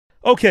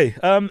Okay,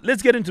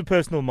 let's get into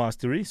personal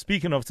mastery.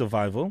 Speaking of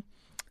survival,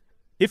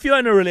 if you're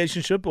in a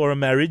relationship or a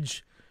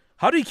marriage,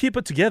 how do you keep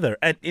it together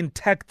and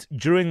intact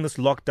during this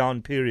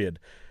lockdown period?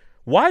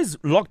 Why is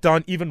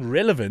lockdown even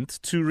relevant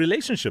to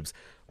relationships?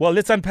 Well,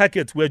 let's unpack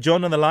it. We're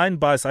joined on the line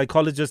by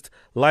psychologist,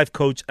 life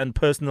coach, and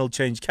personal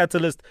change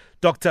catalyst,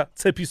 Dr.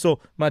 Tshepiso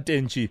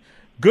Matentjie.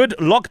 Good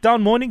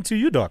lockdown morning to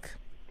you, Doc.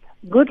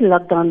 Good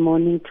lockdown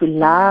morning to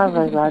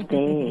lovers out there.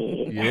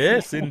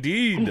 Yes,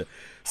 indeed.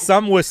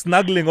 Some were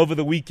snuggling over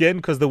the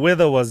weekend because the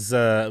weather was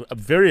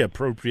very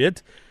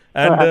appropriate.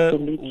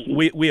 And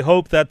we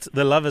hope that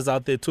the lovers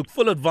out there took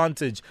full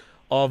advantage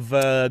of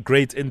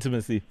great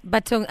intimacy.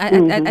 But Tong,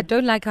 I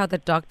don't like how the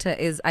doctor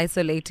is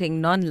isolating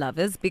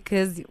non-lovers,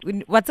 because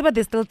what's about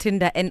there's still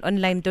Tinder and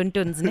online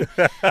tontons.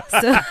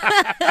 So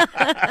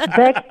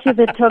back to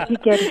the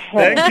topic at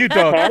hand. Thank you,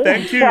 Doc.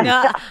 Thank you.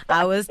 No,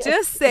 I was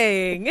just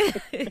saying.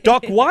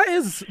 Doc, why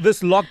is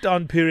this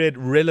lockdown period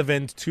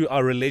relevant to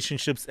our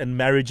relationships and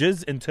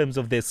marriages in terms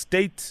of their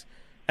state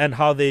and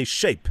how they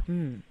shape?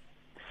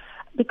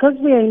 Because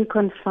we are in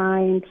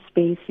confined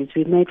spaces,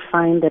 we might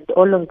find that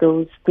all of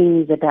those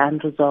things that are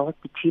unresolved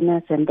between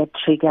us and that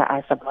trigger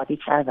us about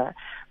each other,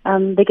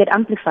 they get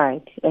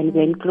amplified. And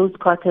we're in close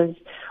quarters,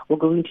 we're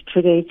going to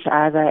trigger each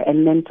other.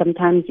 And then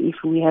sometimes if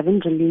we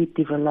haven't really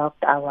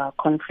developed our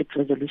conflict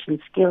resolution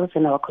skills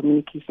and our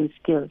communication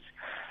skills,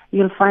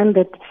 you'll find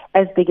that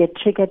as they get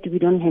triggered, we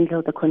don't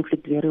handle the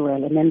conflict very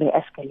well, and then they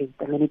escalate,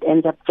 and then it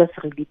ends up just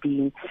really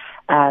being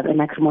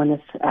an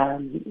acrimonious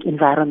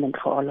environment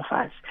for all of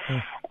us.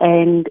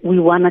 And we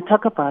want to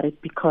talk about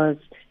it because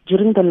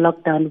during the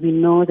lockdown, we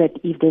know that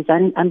if there's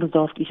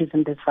unresolved issues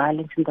and there's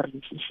violence in the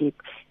relationship,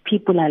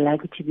 people are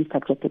likely to be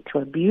subjected to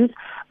abuse.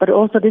 But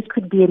also this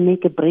could be a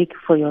make or break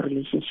for your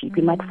relationship.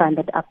 You might find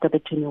that after the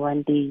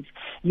 21 days,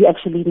 you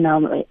actually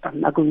now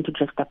are going to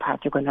drift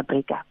apart. You're going to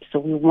break up. So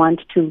we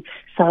want to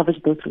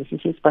salvage those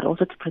relationships, but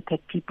also to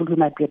protect people who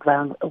might be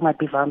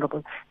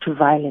vulnerable to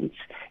violence,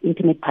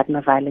 intimate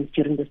partner violence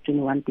during this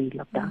 21-day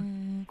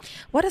lockdown.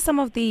 What are some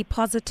of the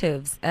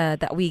positives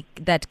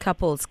that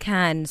couples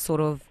can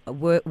sort of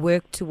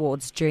work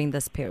towards during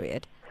this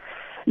period?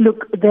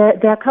 Look, there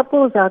are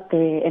couples out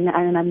there, and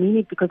I mean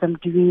it because I'm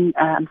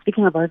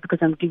speaking about it because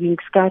I'm doing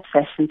Skype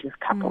sessions with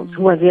couples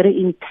who are very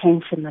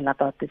intentional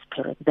about this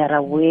period. They're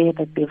aware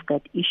that they've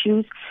got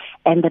issues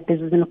and that this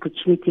is an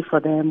opportunity for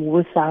them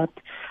without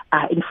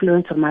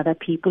influence from other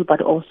people,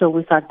 but also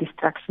without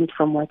distractions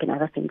from work and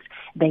other things.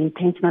 They're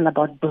intentional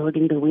about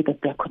building the way that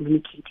they're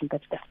communicating.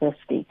 That's the first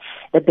thing.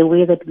 That the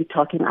way that we're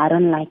talking, I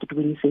don't like it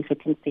when you say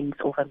certain things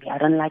over me. I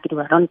don't like it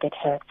when I don't get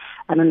hurt.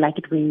 I don't like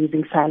it when you're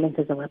using silence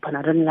as a weapon.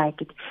 I don't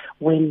like it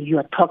when you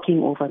are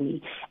talking over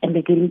me. And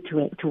they're getting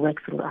to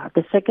work throughout.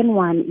 The second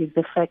one is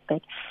the fact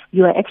that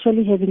you are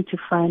actually having to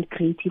find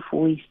creative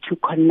ways to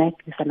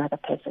connect with another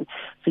person.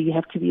 So you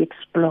have to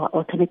explore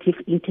alternative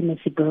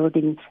intimacy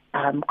building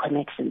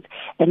connections.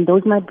 And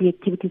those might be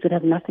activities that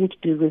have nothing to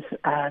do with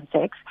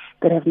sex,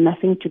 that have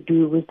nothing to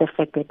do with the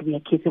fact that we are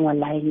kissing or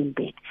lying in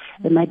bed.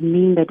 It might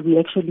mean that we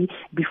actually,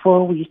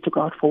 before we used to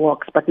go out for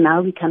walks, but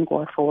now we can't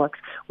go out for walks.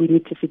 We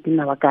need to sit in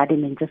our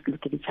garden and just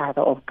look at each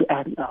other or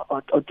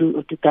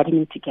do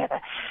gardening together.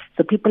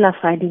 So people are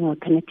finding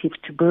alternatives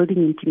to building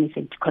intimacy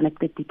and to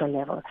connect at deeper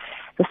level.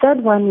 The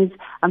third one is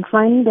I'm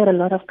finding that a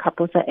lot of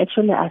couples are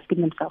actually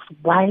asking themselves,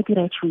 why did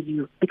I choose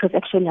you? Because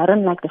actually I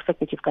don't like the fact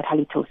that you've got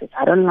halitosis.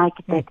 I don't like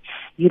that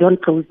you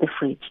don't close the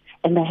fridge.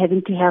 And they're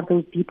having to have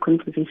those deep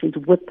conversations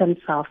with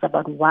themselves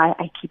about why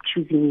I keep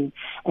choosing you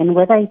and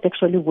whether it's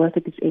actually worth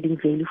it, it's adding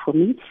value for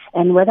me,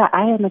 and whether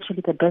I am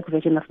actually the best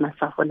version of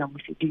myself when I'm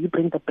with you. Do you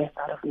bring the best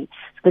out of me?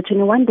 So the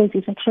 21 days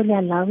is actually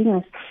allowing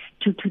us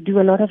to do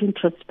a lot of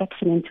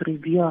introspection and to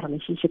review our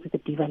relationship at a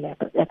deeper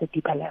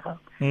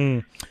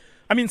level.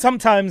 I mean,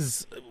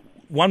 sometimes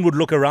one would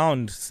look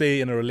around, say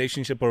in a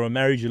relationship or a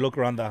marriage, you look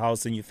around the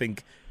house and you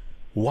think,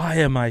 why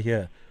am I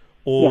here?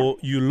 Or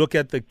you look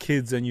at the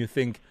kids and you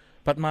think,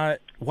 but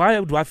why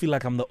do I feel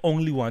like I'm the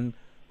only one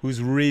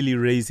who's really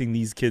raising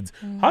these kids?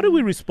 How do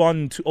we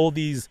respond to all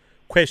these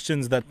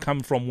questions that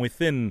come from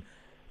within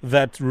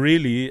that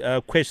really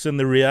question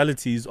the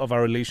realities of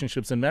our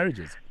relationships and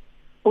marriages?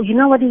 Oh, you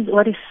know what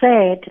is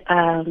sad,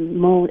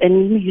 Mo,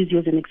 and let me use you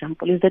as an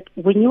example, is that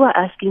when you are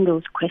asking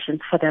those questions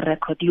for the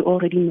record, you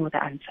already know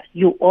the answer.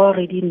 You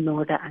already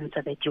know the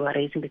answer that you are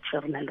raising the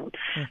children alone.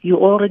 You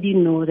already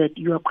know that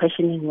you are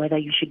questioning whether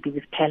you should be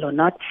with Pearl or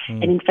not.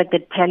 And in fact,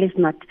 that Pearl is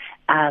not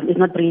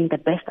bringing the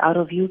best out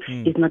of you,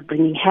 is not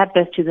bringing her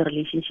best to the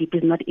relationship,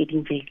 is not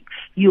adding value.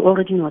 You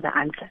already know the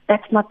answer.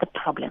 That's not the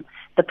problem.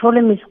 The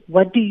problem is,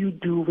 what do you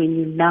do when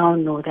you now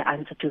know the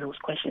answer to those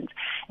questions?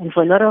 And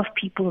for a lot of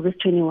people, this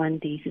 21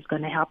 days is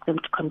going to help them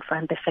to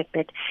confront the fact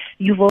that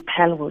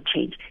Pearl will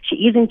change. She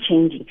isn't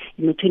changing.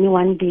 In the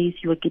 21 days,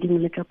 you are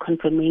getting little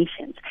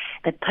confirmations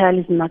that Pearl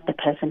is not the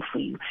person for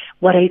you.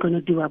 What are you going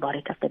to do about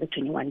it after the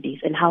 21 days?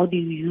 And how do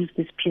you use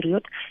this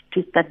period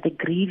to start the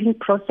grieving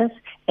process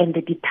and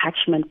the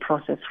detachment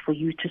process for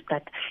you to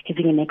start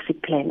having an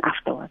exit plan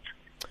afterwards?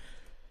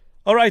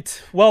 All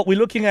right. Well, we're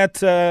looking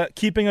at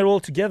keeping it all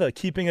together,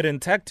 keeping it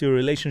intact, your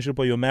relationship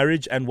or your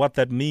marriage, and what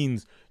that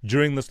means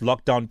during this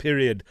lockdown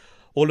period.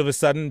 All of a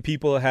sudden,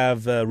 people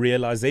have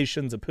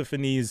realizations,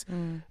 epiphanies,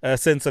 a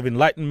sense of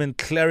enlightenment,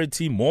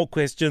 clarity, more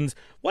questions.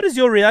 What is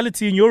your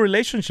reality in your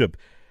relationship?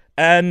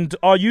 And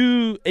are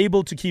you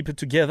able to keep it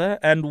together?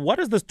 And what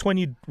does this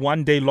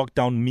 21-day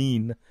lockdown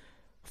mean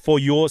for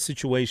your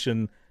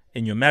situation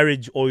in your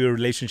marriage or your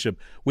relationship?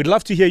 We'd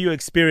love to hear your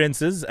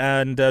experiences,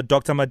 and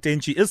Dr.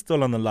 Matentjie is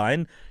still on the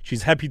line.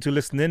 She's happy to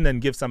listen in and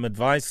give some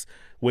advice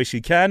where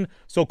she can.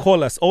 So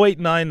call us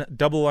 089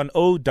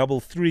 110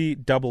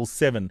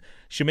 3377.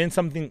 She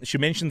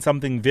mentioned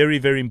something very,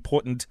 very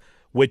important,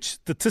 which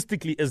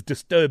statistically is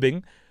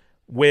disturbing,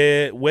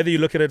 where whether you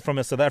look at it from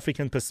a South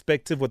African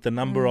perspective with the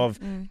number of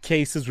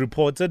cases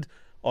reported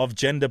of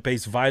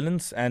gender-based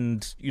violence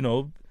and,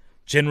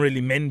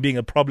 generally men being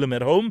a problem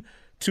at home,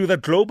 to the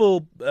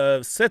global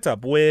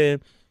setup where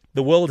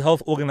the World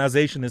Health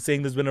Organization is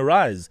saying there's been a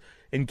rise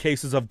in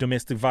cases of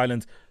domestic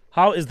violence.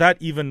 How is that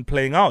even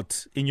playing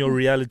out in your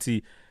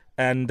reality?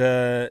 And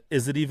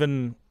is it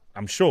even,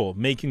 I'm sure,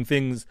 making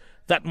things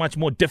that much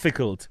more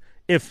difficult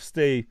if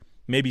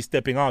maybe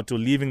stepping out or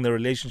leaving the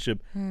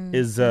relationship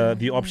is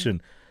the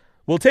option?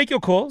 We'll take your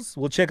calls.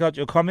 We'll check out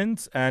your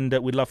comments, and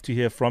we'd love to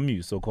hear from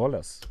you. So call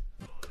us.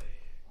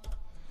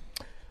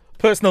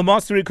 Personal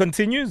Mastery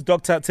continues.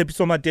 Dr.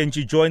 Tshepiso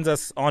Matentjie joins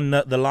us on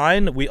the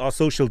line. We are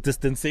social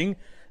distancing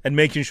and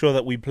making sure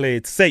that we play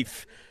it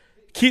safe.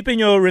 Keeping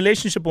your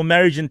relationship or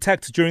marriage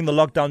intact during the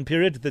lockdown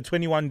period, the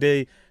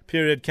 21-day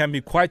period, can be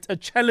quite a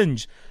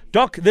challenge.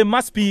 Doc, there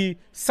must be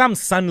some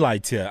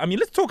sunlight here. I mean,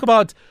 let's talk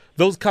about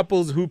those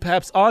couples who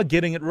perhaps are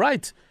getting it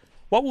right.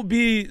 What would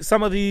be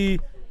some of the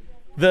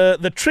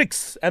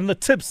tricks and the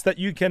tips that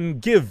you can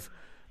give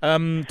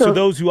to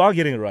those who are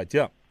getting it right?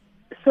 Yeah.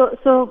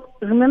 So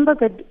remember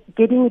that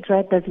getting it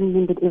right doesn't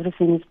mean that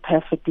everything is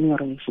perfect in your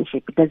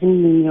relationship. It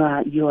doesn't mean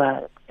you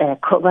are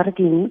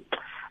coverting.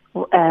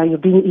 You're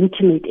being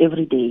intimate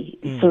every day.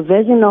 So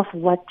version of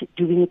what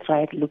doing it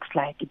right looks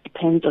like, it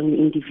depends on the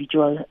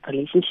individual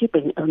relationship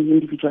and on the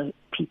individual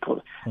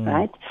people,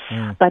 right?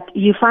 But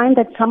you find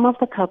that some of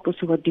the couples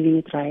who are doing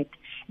it right,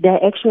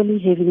 they're actually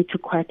having to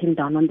quieten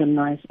down on the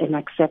noise and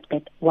accept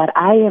that what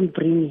I am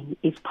bringing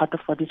is part of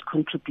what is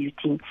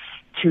contributing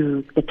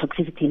to the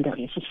toxicity in the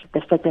relationship.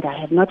 The fact that I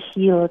have not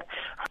healed,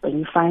 and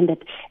you find that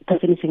the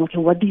person is saying, okay,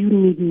 what do you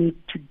need me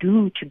to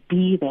do to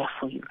be there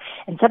for you?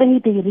 And suddenly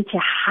they reach a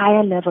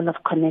higher level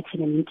of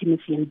connection and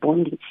intimacy and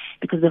bonding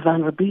because the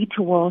vulnerability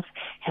walls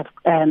have,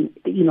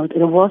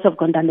 the walls have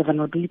gone down, the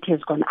vulnerability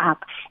has gone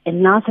up,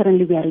 and now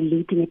suddenly we are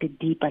relating at a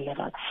deeper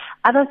level.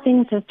 Other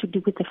things have to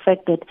do with the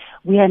fact that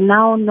we are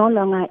now no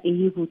longer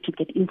able to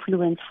get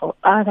influence for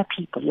other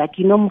people. Like,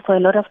 for a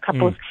lot of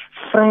couples,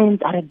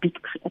 friends are a big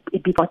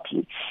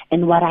body.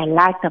 And what I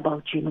liked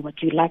about you,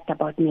 what you liked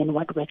about me, and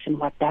what works and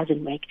what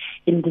doesn't work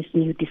in this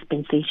new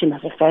dispensation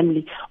of a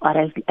family or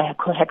as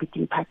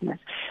cohabiting partners.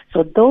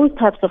 So those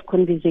types of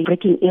conversations,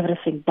 breaking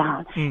everything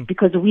down,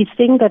 because we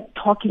think that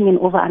talking and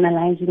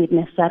overanalyzing it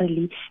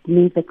necessarily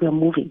means that we're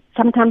moving.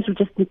 Sometimes we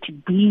just need to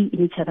be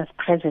in each other's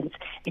presence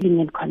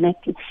and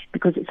connecting,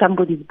 because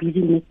somebody's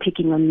busy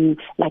picking on you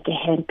like a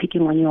hand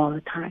picking on you all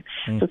the time.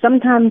 So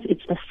sometimes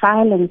it's the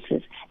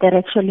silences that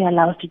actually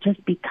allow us to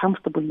just be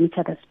comfortable in each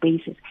other's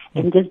spaces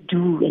and just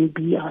do and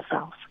be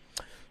ourselves.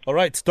 All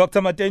right,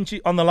 Dr.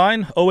 Matentjie on the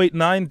line,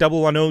 089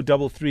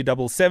 110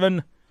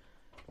 3377.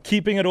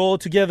 Keeping it all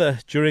together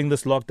during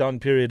this lockdown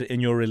period in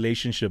your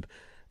relationship.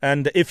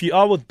 And if you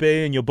are with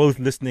Bay and you're both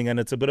listening and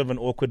it's a bit of an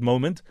awkward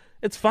moment,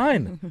 it's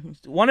fine.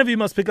 One of you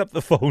must pick up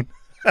the phone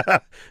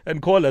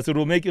and call us. It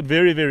will make it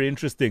very, very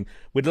interesting.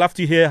 We'd love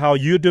to hear how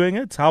you're doing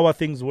it. How are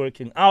things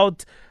working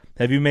out?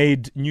 Have you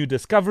made new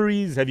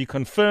discoveries? Have you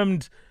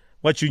confirmed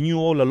what you knew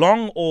all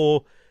along?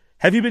 Or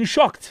have you been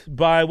shocked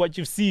by what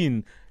you've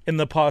seen in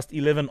the past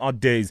 11 odd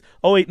days?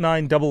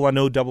 089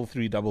 110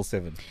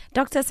 3377.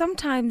 Doctor,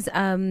 sometimes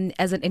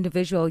as an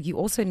individual, you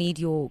also need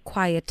your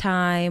quiet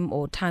time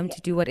or time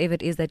to do whatever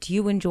it is that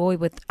you enjoy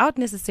without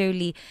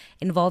necessarily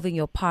involving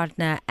your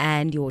partner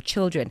and your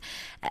children.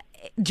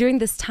 During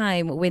this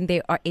time when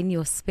they are in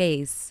your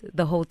space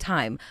the whole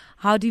time,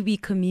 how do we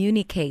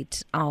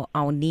communicate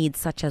our needs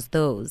such as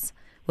those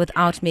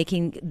without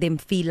making them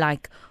feel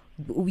like,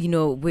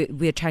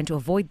 we're trying to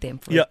avoid them?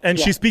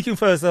 She's speaking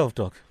for herself,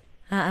 Doc.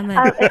 And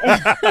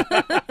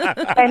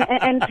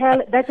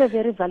that's a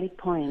very valid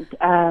point,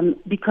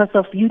 because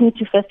you need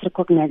to first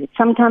recognize it.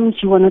 Sometimes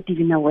you are not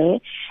even aware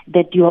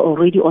that you are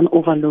already on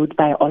overload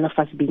by all of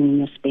us being in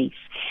your space,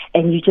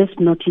 and you just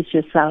notice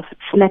yourself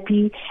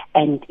snappy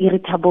and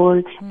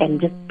irritable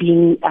and just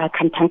being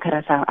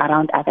cantankerous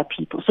around other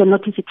people. So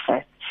notice it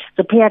first.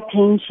 So pay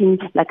attention,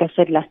 like I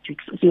said last week,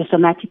 so your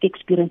somatic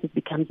experiences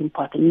becomes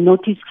important.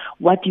 Notice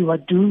what you are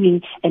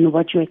doing and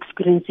what you're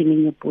experiencing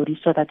in your body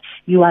so that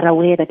you are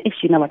aware that,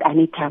 I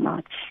need time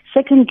out.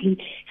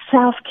 Secondly,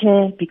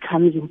 self-care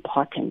becomes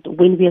important.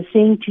 When we are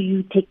saying to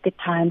you, take the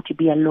time to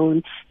be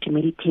alone, to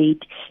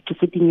meditate, to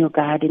sit in your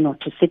garden or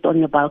to sit on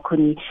your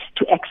balcony,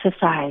 to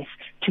exercise,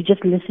 to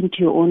just listen to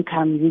your own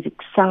calm music.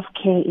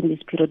 Self-care in this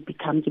period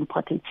becomes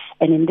important.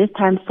 And in this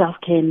time,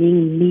 self-care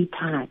meaning me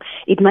time.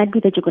 It might be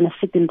that you're going to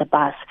sit in the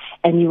bus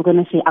and you're going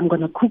to say, I'm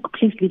going to cook,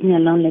 please leave me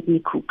alone, let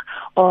me cook.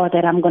 Or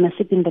that I'm going to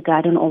sit in the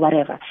garden or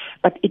whatever.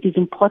 But it is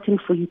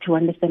important for you to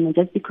understand that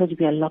just because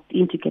we are locked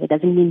in together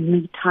doesn't mean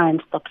me time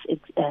stops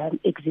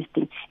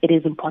existing. It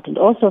is important.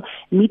 Also,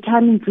 me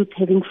time includes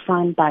having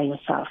fun by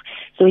yourself.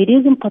 So it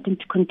is important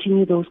to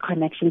continue those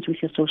connections with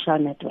your social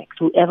networks.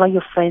 Whoever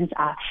your friends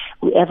are,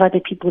 whoever the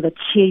people that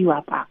cheer you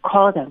up are,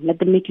 call them. Let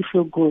them make you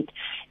feel good.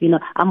 You know,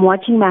 I'm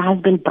watching my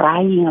husband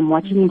bragging. I'm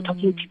watching him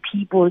talking to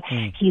people.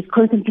 He's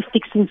constantly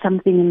fixing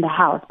something in the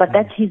house. But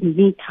that's his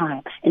me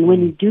time. And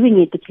when he's doing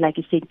it, it's like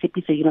you say,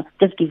 Tshepiso, you know,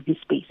 just give this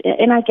space.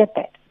 And I get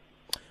that.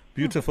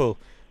 Beautiful.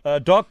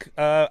 Doc,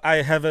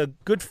 I have a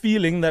good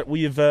feeling that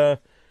we've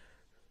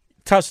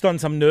touched on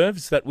some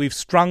nerves, that we've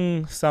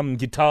strung some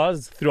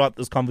guitars throughout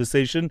this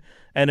conversation,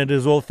 and it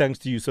is all thanks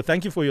to you. So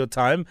thank you for your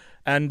time,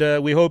 and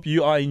we hope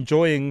you are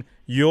enjoying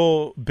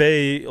your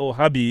bae or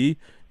hubby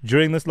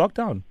during this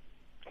lockdown.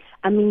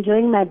 I'm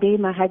enjoying my bae,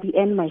 my hubby,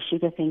 and my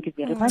sugar. Thank you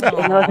very much.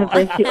 And all the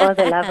best to all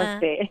the lovers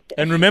there.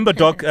 And remember,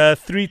 Doc,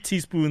 3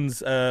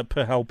 teaspoons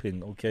per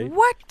helping, okay?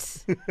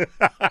 What?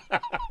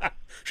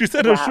 She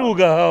said her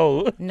sugar,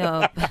 how?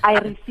 No. I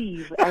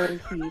receive.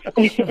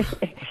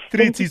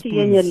 3 teaspoons. You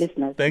and your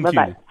listeners. Thank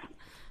Bye-bye. you.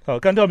 Oh,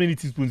 can't how many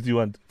teaspoons do you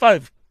want?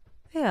 5.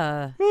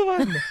 Yeah.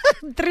 Oh,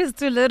 3 is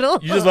too little.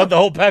 you just want the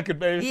whole packet,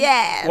 baby.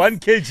 Yes. 1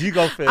 kg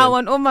golf. I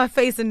want all my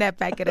face in that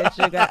packet of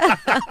sugar.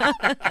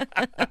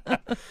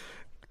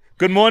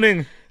 Good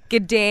morning.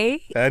 Good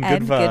day And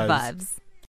good good vibes. vibes.